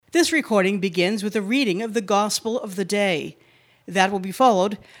This recording begins with a reading of the Gospel of the day. That will be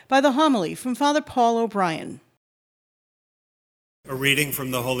followed by the homily from Father Paul O'Brien. A reading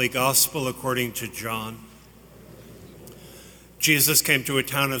from the Holy Gospel according to John. Jesus came to a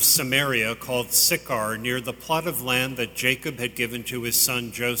town of Samaria called Sychar, near the plot of land that Jacob had given to his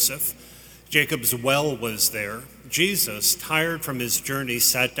son Joseph. Jacob's well was there. Jesus, tired from his journey,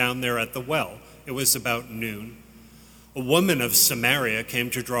 sat down there at the well. It was about noon. A woman of Samaria came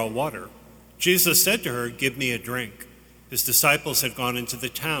to draw water. Jesus said to her, "Give me a drink." His disciples had gone into the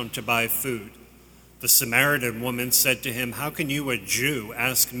town to buy food. The Samaritan woman said to him, "How can you, a Jew,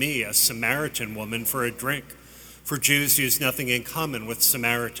 ask me, a Samaritan woman, for a drink?" For Jews use nothing in common with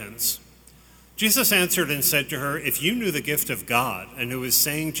Samaritans. Jesus answered and said to her, "If you knew the gift of God, and who is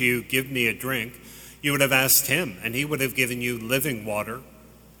saying to you, 'Give me a drink,' you would have asked him, and he would have given you living water."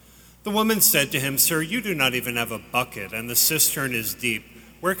 The woman said to him, "Sir, you do not even have a bucket, and the cistern is deep.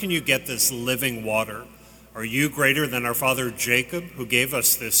 Where can you get this living water? Are you greater than our father Jacob, who gave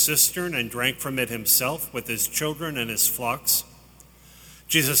us this cistern and drank from it himself with his children and his flocks?"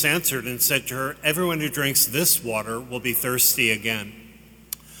 Jesus answered and said to her, "Everyone who drinks this water will be thirsty again.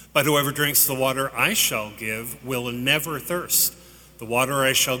 But whoever drinks the water I shall give will never thirst. The water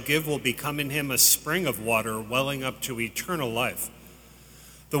I shall give will become in him a spring of water welling up to eternal life."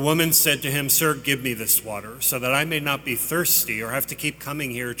 The woman said to him, "Sir, give me this water, so that I may not be thirsty or have to keep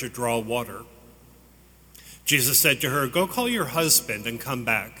coming here to draw water." Jesus said to her, "Go call your husband and come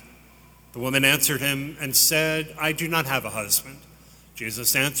back." The woman answered him and said, "I do not have a husband."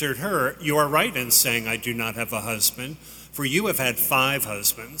 Jesus answered her, "You are right in saying, 'I do not have a husband,' for you have had 5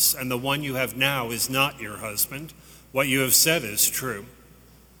 husbands, and the one you have now is not your husband. What you have said is true."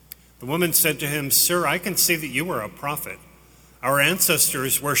 The woman said to him, "Sir, I can see that you are a prophet. Our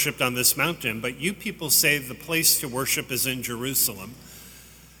ancestors worshipped on this mountain, but you people say the place to worship is in Jerusalem."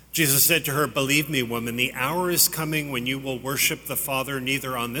 Jesus said to her, "Believe me, woman, the hour is coming when you will worship the Father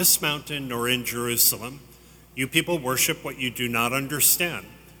neither on this mountain nor in Jerusalem. You people worship what you do not understand.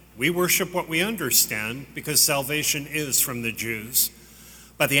 We worship what we understand because salvation is from the Jews.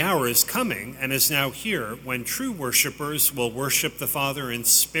 But the hour is coming and is now here when true worshipers will worship the Father in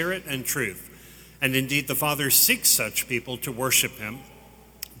spirit and truth. And indeed, the Father seeks such people to worship him.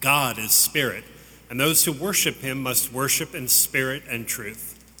 God is spirit, and those who worship him must worship in spirit and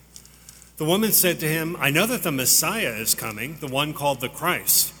truth." The woman said to him, "I know that the Messiah is coming, the one called the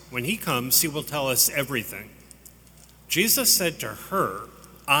Christ. When he comes, he will tell us everything." Jesus said to her,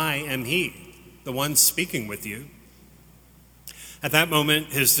 "I am he, the one speaking with you." At that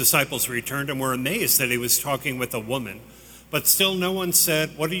moment, his disciples returned and were amazed that he was talking with a woman. But still no one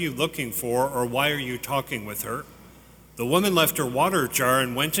said, "What are you looking for?" or "Why are you talking with her?" The woman left her water jar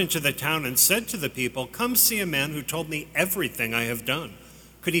and went into the town and said to the people, "Come see a man who told me everything I have done.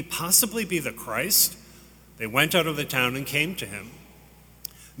 Could he possibly be the Christ?" They went out of the town and came to him.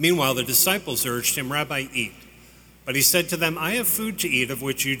 Meanwhile, the disciples urged him, "Rabbi, eat." But he said to them, "I have food to eat of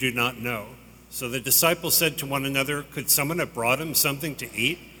which you do not know." So the disciples said to one another, "Could someone have brought him something to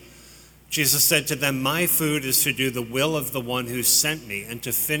eat?" Jesus said to them, "My food is to do the will of the one who sent me and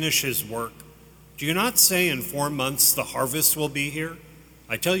to finish his work. Do you not say in 4 months the harvest will be here?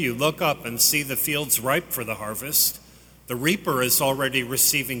 I tell you, look up and see the fields ripe for the harvest. The reaper is already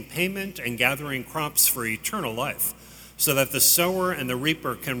receiving payment and gathering crops for eternal life, so that the sower and the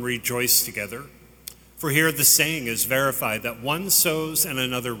reaper can rejoice together. For here the saying is verified that one sows and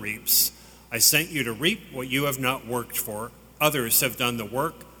another reaps. I sent you to reap what you have not worked for. Others have done the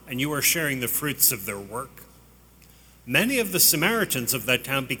work, and you are sharing the fruits of their work." Many of the Samaritans of that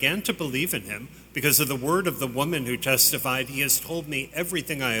town began to believe in him because of the word of the woman who testified, "He has told me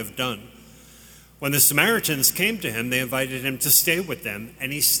everything I have done." When the Samaritans came to him, they invited him to stay with them,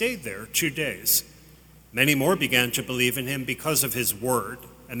 and he stayed there 2 days. Many more began to believe in him because of his word.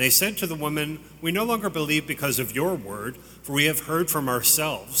 And they said to the woman, "We no longer believe because of your word, for we have heard from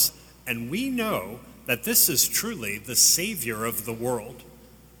ourselves, and we know that this is truly the Savior of the world."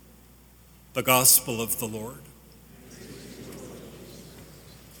 The Gospel of the Lord.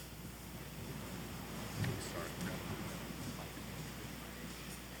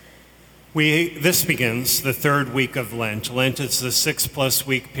 This begins the 3rd week of Lent. Lent is the 6+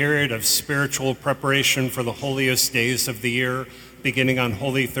 week period of spiritual preparation for the holiest days of the year, beginning on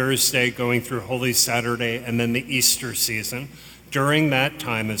Holy Thursday, going through Holy Saturday, and then the Easter season. During that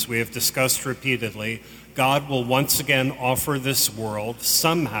time, as we have discussed repeatedly, God will once again offer this world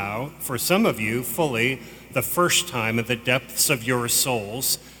somehow, for some of you, fully, the first time in the depths of your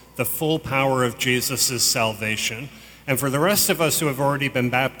souls, the full power of Jesus' salvation. And for the rest of us who have already been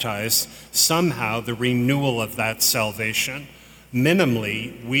baptized, somehow the renewal of that salvation.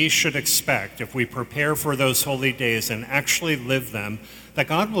 Minimally, we should expect, if we prepare for those holy days and actually live them, that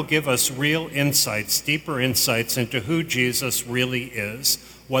God will give us real insights, deeper insights into who Jesus really is,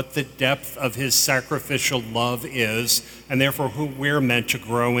 what the depth of his sacrificial love is, and therefore who we're meant to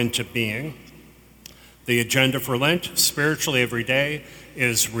grow into being. The agenda for Lent, spiritually every day,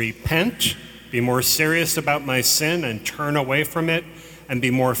 is repent, be more serious about my sin and turn away from it, and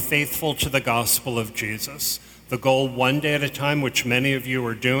be more faithful to the gospel of Jesus. The goal, one day at a time, which many of you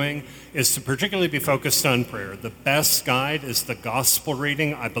are doing, is to particularly be focused on prayer. The best guide is the gospel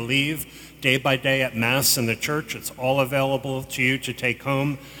reading, I believe, day by day at Mass in the church. It's all available to you to take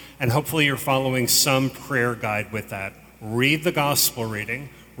home, and hopefully you're following some prayer guide with that. Read the gospel reading,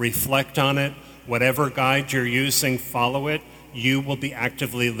 reflect on it, whatever guide you're using, follow it. You will be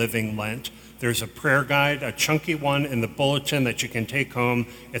actively living Lent. There's a prayer guide, a chunky one in the bulletin that you can take home.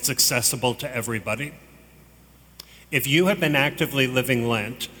 It's accessible to everybody. If you have been actively living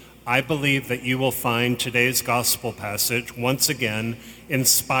Lent, I believe that you will find today's gospel passage, once again,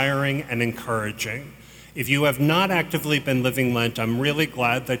 inspiring and encouraging. If you have not actively been living Lent, I'm really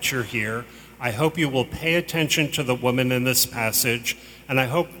glad that you're here. I hope you will pay attention to the woman in this passage, and I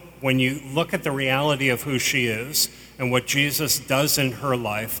hope when you look at the reality of who she is and what Jesus does in her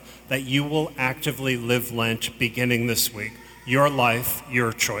life, that you will actively live Lent beginning this week. Your life,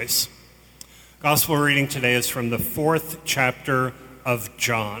 your choice. Gospel reading today is from the 4th chapter of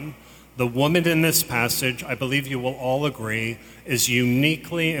John. The woman in this passage, I believe you will all agree, is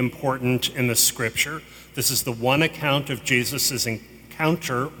uniquely important in the scripture. This is the one account of Jesus'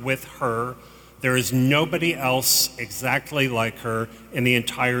 encounter with her. There is nobody else exactly like her in the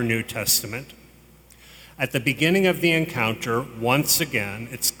entire New Testament. At the beginning of the encounter, once again,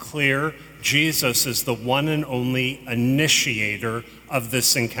 it's clear Jesus is the one and only initiator of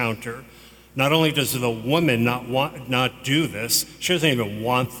this encounter. Not only does the woman not do this, she doesn't even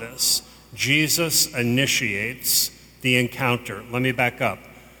want this. Jesus initiates the encounter. Let me back up.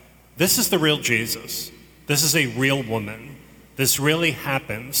 This is the real Jesus. This is a real woman. This really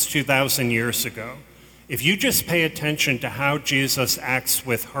happens 2,000 years ago. If you just pay attention to how Jesus acts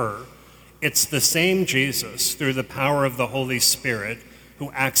with her, it's the same Jesus, through the power of the Holy Spirit,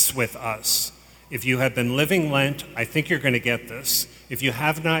 who acts with us. If you have been living Lent, I think you're going to get this. If you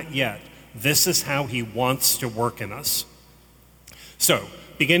have not yet, this is how he wants to work in us. So,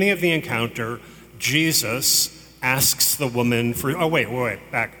 beginning of the encounter, Jesus asks the woman for,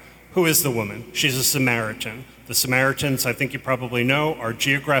 back. Who is the woman? She's a Samaritan. The Samaritans, I think you probably know, are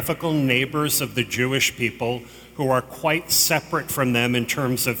geographical neighbors of the Jewish people who are quite separate from them in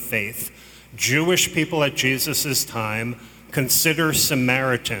terms of faith. Jewish people at Jesus' time consider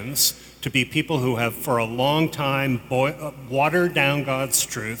Samaritans to be people who have for a long time watered down God's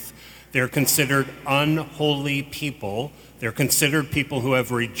truth. They're considered unholy people. They're considered people who have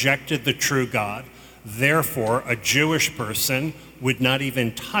rejected the true God. Therefore, a Jewish person would not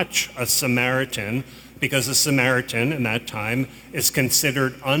even touch a Samaritan, because a Samaritan in that time is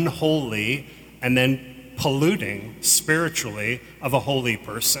considered unholy and then polluting spiritually of a holy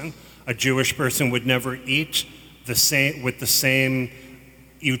person. A Jewish person would never eat with the same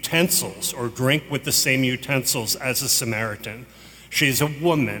utensils or drink with the same utensils as a Samaritan. She's a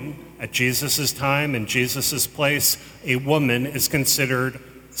woman. At Jesus' time, in Jesus' place, a woman is considered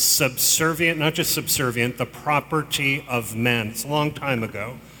subservient, not just subservient, the property of men. It's a long time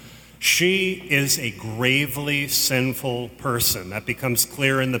ago. She is a gravely sinful person. That becomes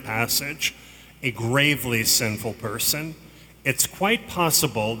clear in the passage. A gravely sinful person. It's quite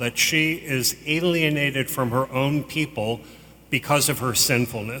possible that she is alienated from her own people because of her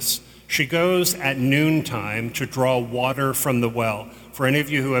sinfulness. She goes at noontime to draw water from the well. For any of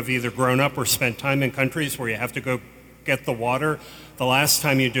you who have either grown up or spent time in countries where you have to go get the water, the last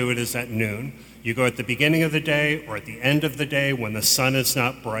time you do it is at noon. You go at the beginning of the day or at the end of the day when the sun is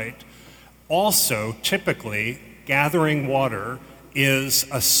not bright. Also, typically, gathering water is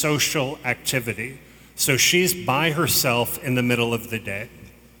a social activity. So she's by herself in the middle of the day.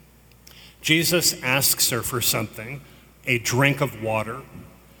 Jesus asks her for something, a drink of water.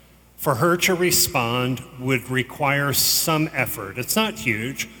 For her to respond would require some effort. It's not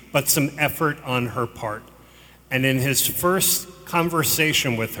huge, but some effort on her part. And in his first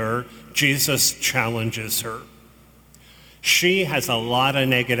conversation with her, Jesus challenges her. She has a lot of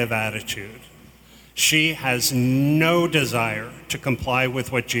negative attitude. She has no desire to comply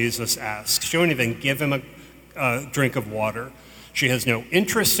with what Jesus asks. She won't even give him a drink of water. She has no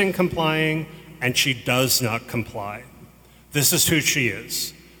interest in complying, and she does not comply. This is who she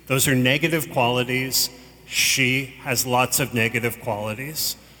is. Those are negative qualities. She has lots of negative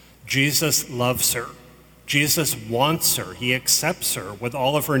qualities. Jesus loves her. Jesus wants her. He accepts her with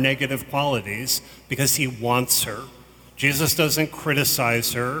all of her negative qualities because he wants her. Jesus doesn't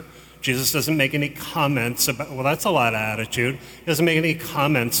criticize her. Jesus doesn't make any comments about, well, that's a lot of attitude. He doesn't make any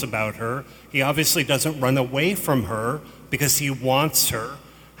comments about her. He obviously doesn't run away from her because he wants her.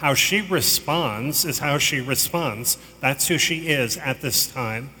 How she responds is how she responds. That's who she is at this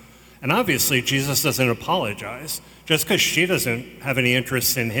time. And obviously, Jesus doesn't apologize. Just because she doesn't have any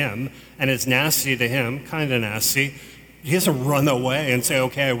interest in him and is nasty to him, kind of nasty, he doesn't run away and say,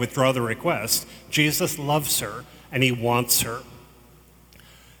 okay, I withdraw the request. Jesus loves her and he wants her.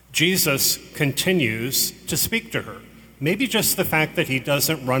 Jesus continues to speak to her. Maybe just the fact that he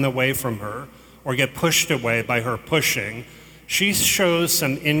doesn't run away from her or get pushed away by her pushing, she shows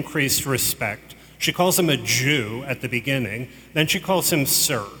some increased respect. She calls him a Jew at the beginning, then she calls him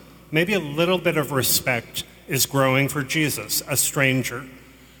sir. Maybe a little bit of respect is growing for Jesus, a stranger.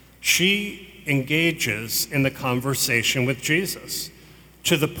 She engages in the conversation with Jesus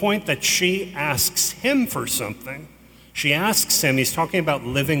to the point that she asks him for something. She asks him, he's talking about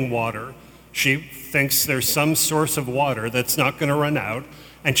living water. She thinks there's some source of water that's not going to run out.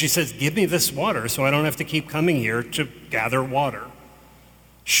 And she says, give me this water so I don't have to keep coming here to gather water.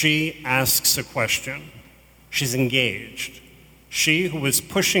 She asks a question. She's engaged. She who was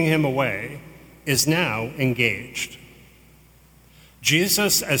pushing him away is now engaged.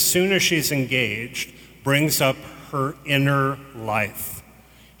 Jesus, as soon as she's engaged, brings up her inner life.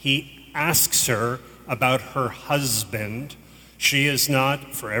 He asks her about her husband. She is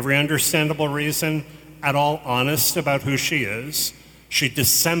not, for every understandable reason, at all honest about who she is. She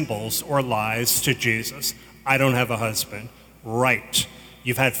dissembles or lies to Jesus. I don't have a husband. Right.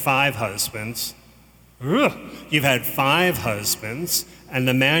 You've had 5 husbands. Ugh. You've had 5 husbands, and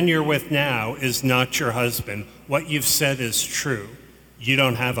the man you're with now is not your husband. What you've said is true. You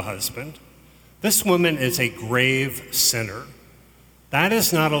don't have a husband. This woman is a grave sinner. That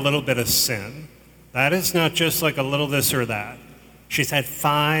is not a little bit of sin. That is not just like a little this or that. She's had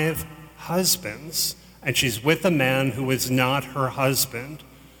 5 husbands, and she's with a man who is not her husband.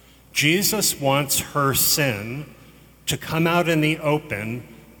 Jesus wants her sin to come out in the open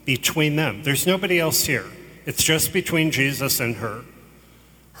between them. There's nobody else here. It's just between Jesus and her.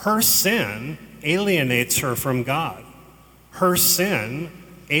 Her sin alienates her from God. Her sin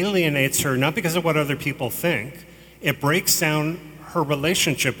alienates her not because of what other people think. It breaks down her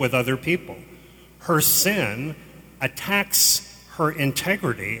relationship with other people. Her sin attacks her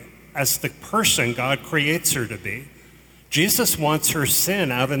integrity as the person God creates her to be. Jesus wants her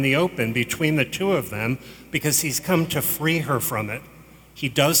sin out in the open between the two of them because he's come to free her from it. He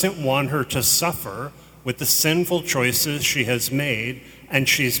doesn't want her to suffer with the sinful choices she has made and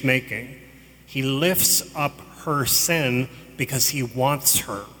she's making. He lifts up her sin because he wants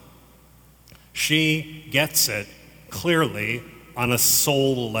her. She gets it clearly on a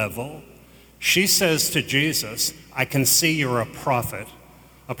soul level. She says to Jesus, I can see you're a prophet.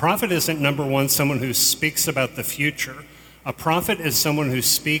 A prophet isn't, number one, someone who speaks about the future. A prophet is someone who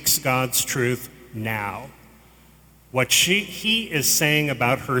speaks God's truth now. What he is saying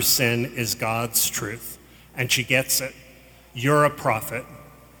about her sin is God's truth, and she gets it. You're a prophet.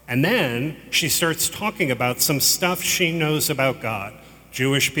 And then she starts talking about some stuff she knows about God.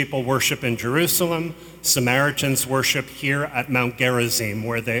 Jewish people worship in Jerusalem. Samaritans worship here at Mount Gerizim,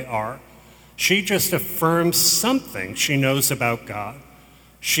 where they are. She just affirms something she knows about God.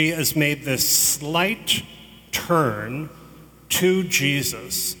 She has made this slight turn to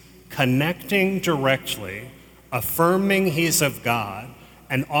Jesus, connecting directly, affirming he's of God,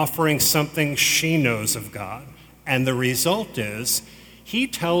 and offering something she knows of God. And the result is, he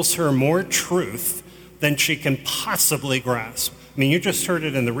tells her more truth than she can possibly grasp. I mean, you just heard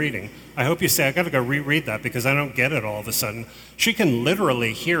it in the reading. I hope you say, I got to go reread that because I don't get it all of a sudden. She can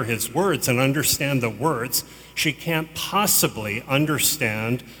literally hear his words and understand the words. She can't possibly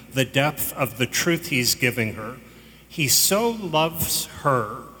understand the depth of the truth he's giving her. He so loves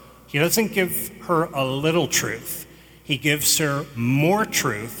her. He doesn't give her a little truth. He gives her more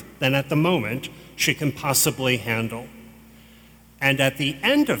truth than at the moment she can possibly handle. And at the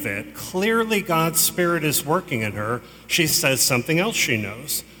end of it, clearly God's Spirit is working in her. She says something else she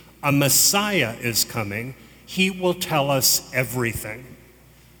knows. A Messiah is coming. He will tell us everything.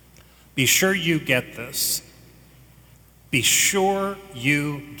 Be sure you get this. Be sure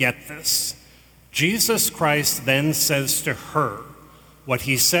you get this. Jesus Christ then says to her what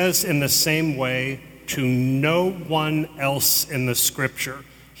he says in the same way to no one else in the Scripture.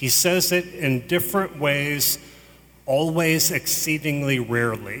 He says it in different ways, always exceedingly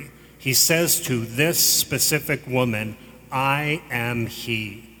rarely. He says to this specific woman, I am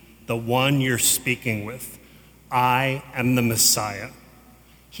he, the one you're speaking with. I am the Messiah.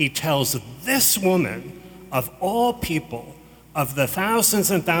 He tells this woman, of all people, of the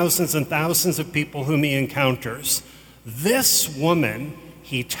thousands and thousands and thousands of people whom he encounters, this woman,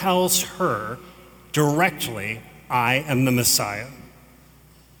 he tells her directly, I am the Messiah.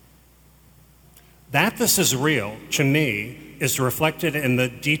 That this is real, to me, is reflected in the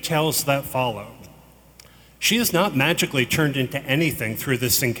details that follow. She is not magically turned into anything through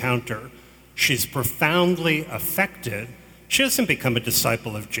this encounter. She's profoundly affected. She doesn't become a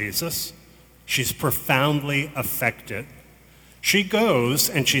disciple of Jesus. She's profoundly affected. She goes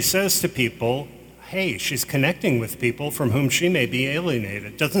and she says to people, hey, she's connecting with people from whom she may be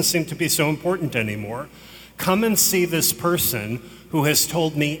alienated. Doesn't seem to be so important anymore. Come and see this person who has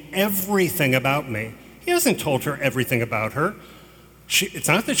told me everything about me. He hasn't told her everything about her. It's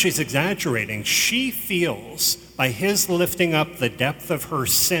not that she's exaggerating. She feels, by his lifting up the depth of her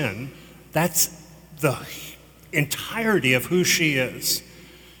sin, that's the entirety of who she is.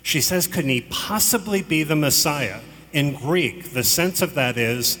 She says, couldn't he possibly be the Messiah? In Greek, the sense of that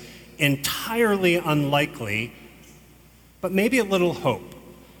is entirely unlikely, but maybe a little hope.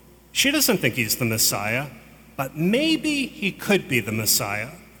 She doesn't think he's the Messiah, but maybe he could be the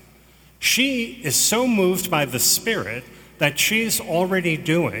Messiah. She is so moved by the Spirit that she's already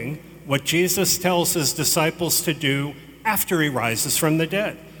doing what Jesus tells his disciples to do after he rises from the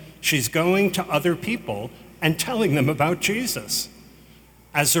dead. She's going to other people and telling them about Jesus.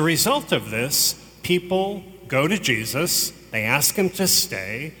 As a result of this, people go to Jesus, they ask him to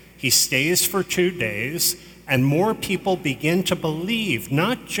stay, he stays for 2 days, and more people begin to believe,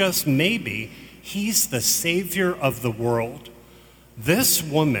 not just maybe, he's the Savior of the world. This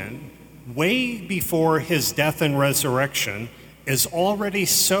woman, way before his death and resurrection, is already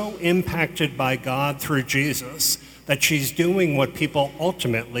so impacted by God through Jesus that she's doing what people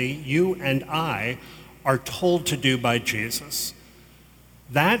ultimately, you and I, are told to do by Jesus.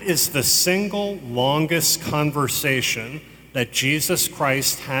 That is the single longest conversation that Jesus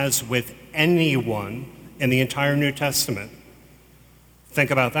Christ has with anyone in the entire New Testament.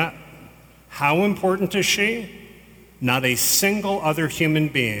 Think about that. How important is she? Not a single other human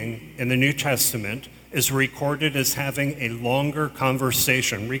being in the New Testament is recorded as having a longer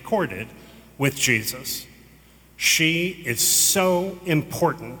conversation recorded with Jesus. She is so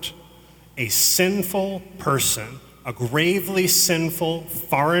important. A sinful person, a gravely sinful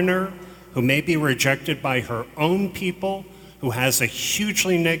foreigner who may be rejected by her own people, who has a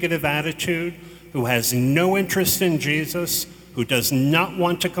hugely negative attitude, who has no interest in Jesus, who does not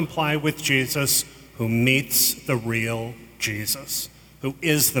want to comply with Jesus, who meets the real Jesus, who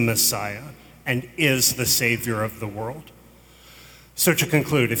is the Messiah and is the Savior of the world. So to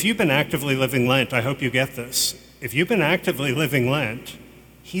conclude, if you've been actively living Lent, I hope you get this. If you've been actively living Lent,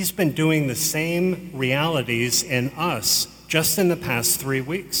 he's been doing the same realities in us just in the past 3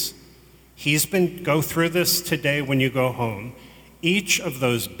 weeks. Go through this today when you go home. Each of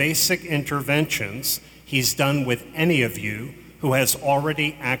those basic interventions he's done with any of you who has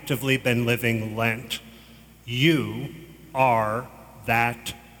already actively been living Lent. You are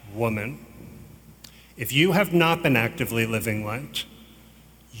that woman. If you have not been actively living Lent,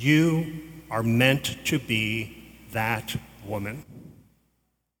 you are meant to be that woman.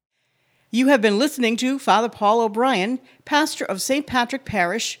 You have been listening to Father Paul O'Brien, pastor of St. Patrick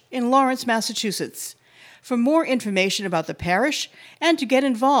Parish in Lawrence, Massachusetts. For more information about the parish and to get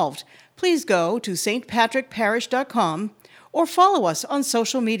involved, please go to stpatrickparish.com or follow us on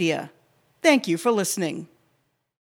social media. Thank you for listening.